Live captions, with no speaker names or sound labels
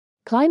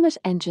Climate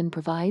Engine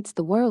provides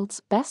the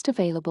world's best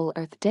available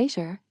Earth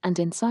data and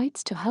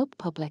insights to help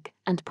public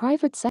and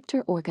private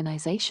sector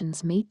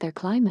organizations meet their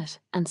climate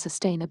and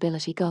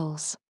sustainability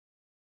goals.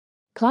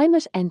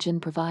 Climate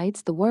Engine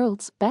provides the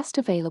world's best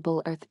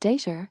available Earth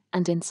data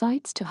and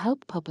insights to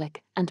help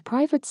public and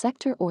private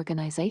sector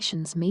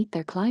organizations meet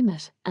their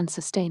climate and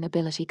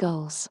sustainability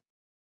goals.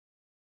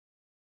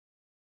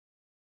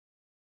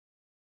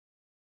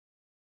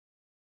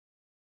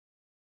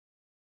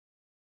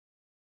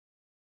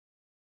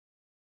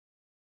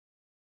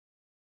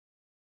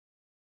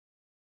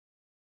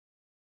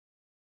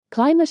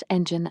 Climate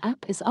Engine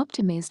app is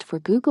optimized for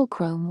Google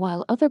Chrome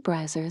while other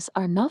browsers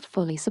are not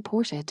fully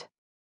supported.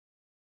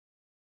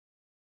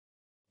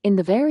 In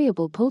the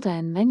variable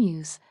pull-down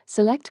menus,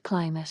 select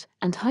Climate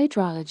and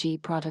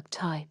Hydrology product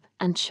type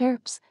and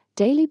CHIRPS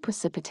daily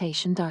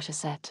precipitation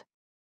dataset.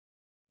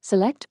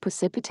 Select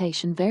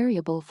Precipitation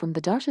variable from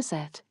the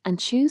dataset and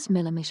choose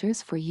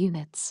millimeters for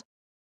units.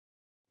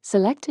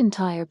 Select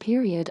Entire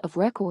period of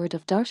record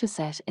of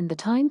dataset in the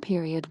time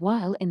period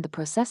while in the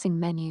Processing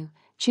menu,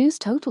 choose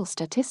Total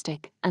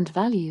statistic and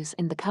values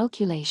in the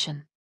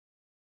calculation.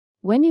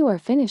 When you are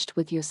finished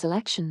with your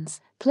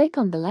selections, click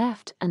on the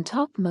left and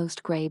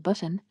topmost gray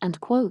button and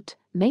quote,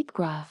 Make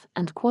graph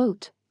and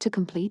quote, to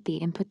complete the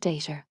input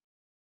data.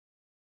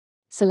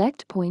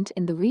 Select point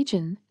in the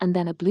region and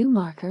then a blue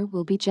marker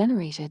will be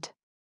generated.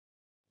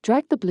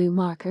 Drag the blue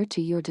marker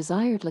to your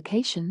desired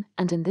location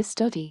and in this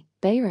study,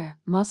 Beira,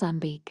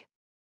 Mozambique.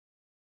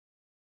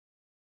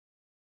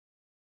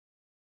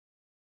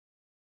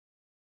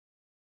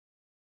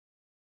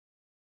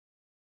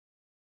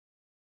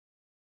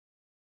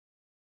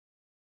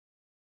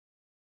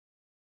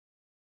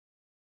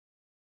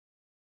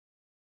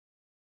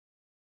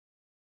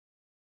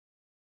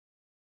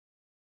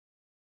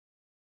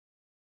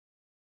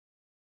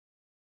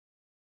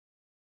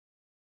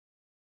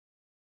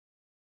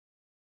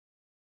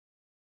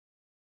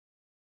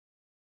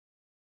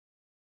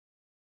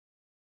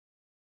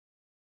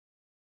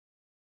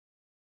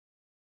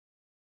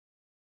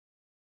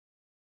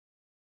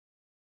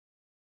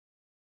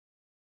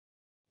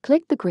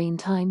 Click the green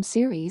Time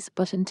Series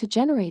button to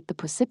generate the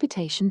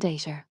precipitation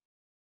data.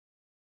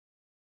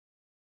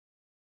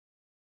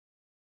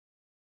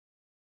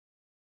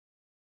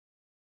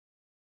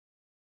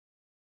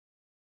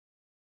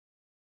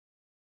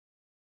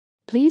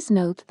 Please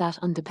note that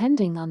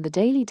depending on the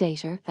daily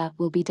data that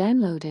will be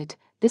downloaded,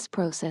 this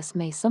process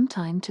may some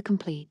time to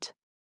complete.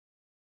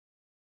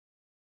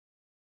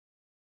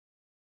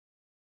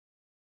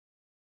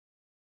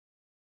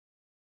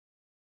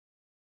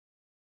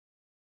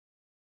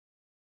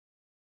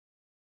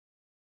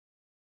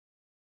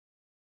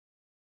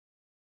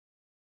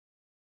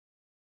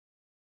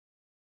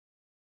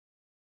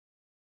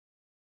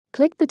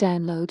 Click the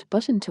Download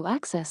button to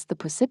access the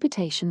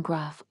precipitation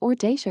graph or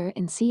data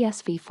in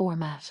CSV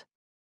format.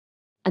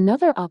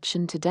 Another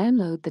option to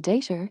download the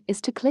data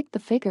is to click the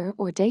Figure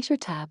or Data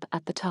tab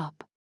at the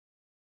top.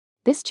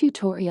 This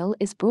tutorial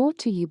is brought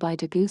to you by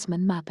the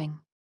Guzman mapping.